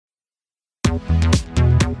It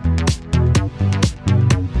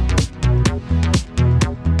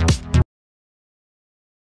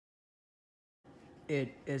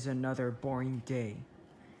is another boring day.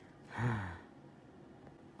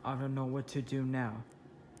 I don't know what to do now.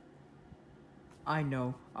 I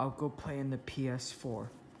know, I'll go play in the PS4.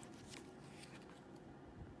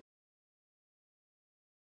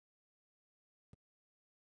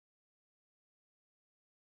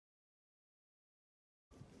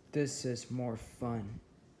 This is more fun.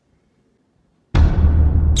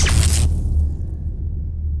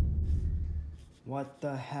 What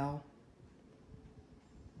the hell?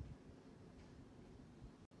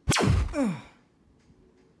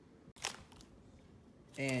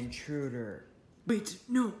 Intruder. Wait,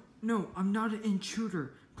 no, I'm not an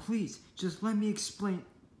intruder. Please, just let me explain.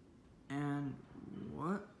 And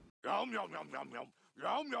what?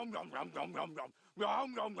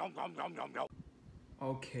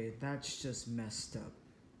 Okay, that's just messed up.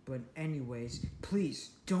 But anyways, please,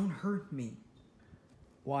 don't hurt me.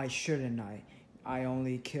 Why shouldn't I? I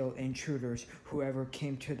only kill intruders who ever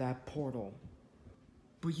came to that portal.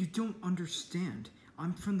 But you don't understand.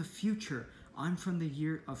 I'm from the future. I'm from the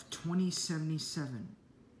year of 2077.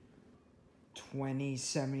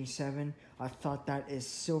 2077? I thought that is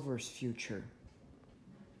Silver's future.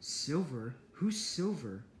 Silver? Who's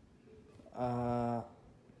Silver?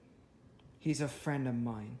 He's a friend of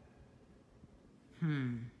mine.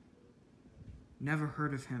 Never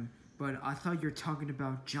heard of him, but I thought you're talking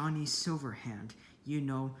about Johnny Silverhand. You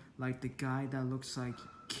know, like the guy that looks like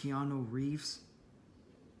Keanu Reeves.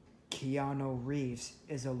 Keanu Reeves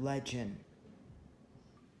is a legend.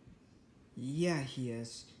 Yeah, he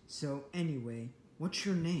is. So anyway, what's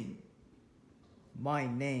your name? My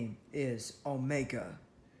name is Omega.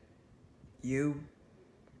 You?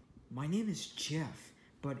 My name is Jeff,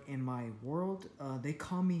 but in my world, they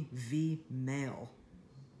call me V-Male.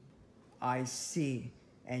 I see.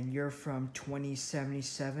 And you're from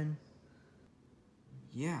 2077?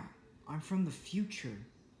 Yeah, I'm from the future.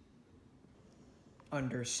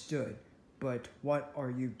 Understood. But what are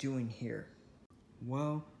you doing here?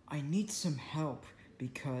 Well, I need some help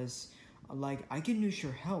because, I can use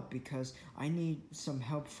your help because I need some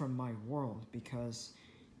help from my world because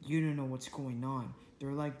you don't know what's going on.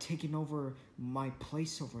 They're taking over my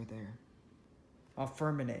place over there.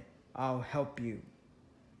 Affirmative. I'll help you.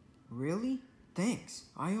 Really? Thanks.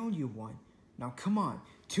 I owe you one. Now come on,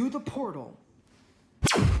 to the portal.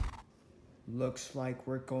 Looks like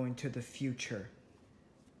we're going to the future.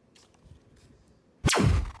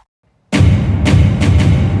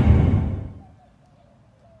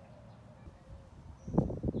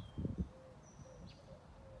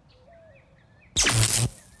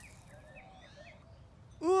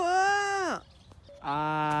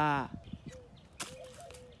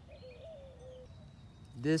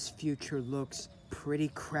 This future looks pretty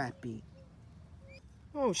crappy.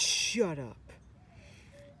 Oh, shut up.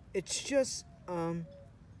 It's just,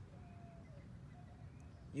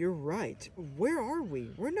 you're right. Where are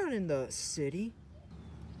we? We're not in the city.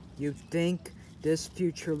 You think this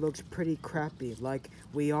future looks pretty crappy, like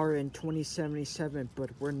we are in 2077,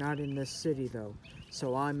 but we're not in this city, though.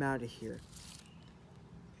 So I'm out of here.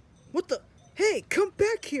 What the? Hey, come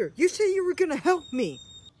back here! You said you were gonna help me!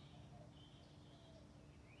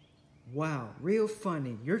 Wow, real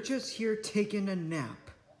funny. You're just here taking a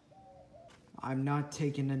nap. I'm not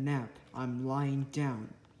taking a nap. I'm lying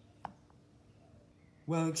down.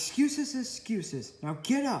 Well, excuses, excuses. Now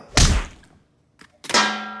get up.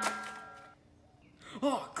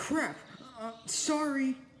 Oh, crap.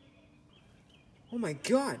 Sorry. Oh my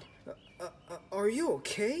god. Are you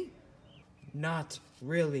okay? Not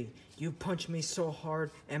really. You punched me so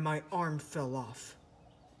hard and my arm fell off.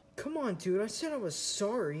 Come on, dude. I said I was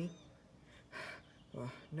sorry.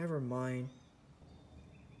 Never mind.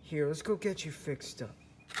 Here, let's go get you fixed up.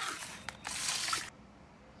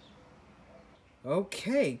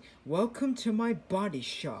 Okay, welcome to my body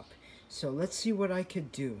shop. So let's see what I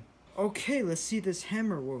could do. Okay, let's see this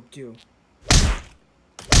hammer will do.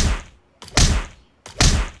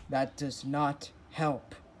 That does not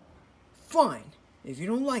help. Fine. If you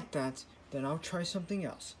don't like that, then I'll try something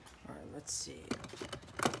else. Alright, let's see.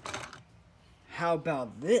 How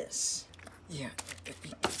about this? Yeah,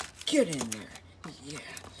 get in there.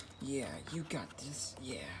 Yeah, you got this.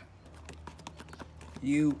 Yeah.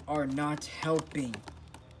 You are not helping.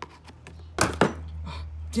 Oh,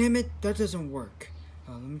 damn it, that doesn't work.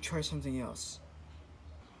 Let me try something else.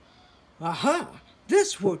 Aha!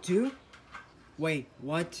 This will do. Wait,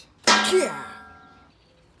 what? Yeah!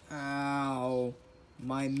 Ow.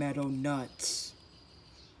 My metal nuts.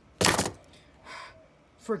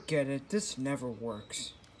 Forget it, this never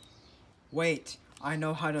works. Wait, I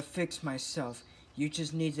know how to fix myself. You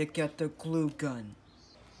just need to get the glue gun.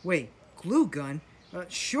 Wait, glue gun?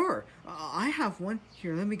 Sure, I have one.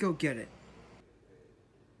 Here, let me go get it.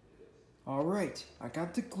 Alright, I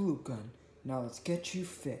got the glue gun. Now let's get you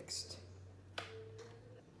fixed.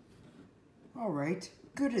 Alright,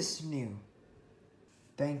 good as new.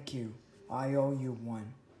 Thank you. I owe you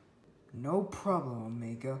one. No problem,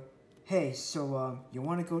 Omega. Hey, so, you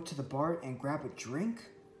want to go to the bar and grab a drink?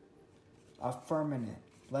 Affirmative.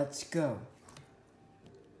 Let's go.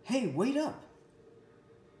 Hey, wait up!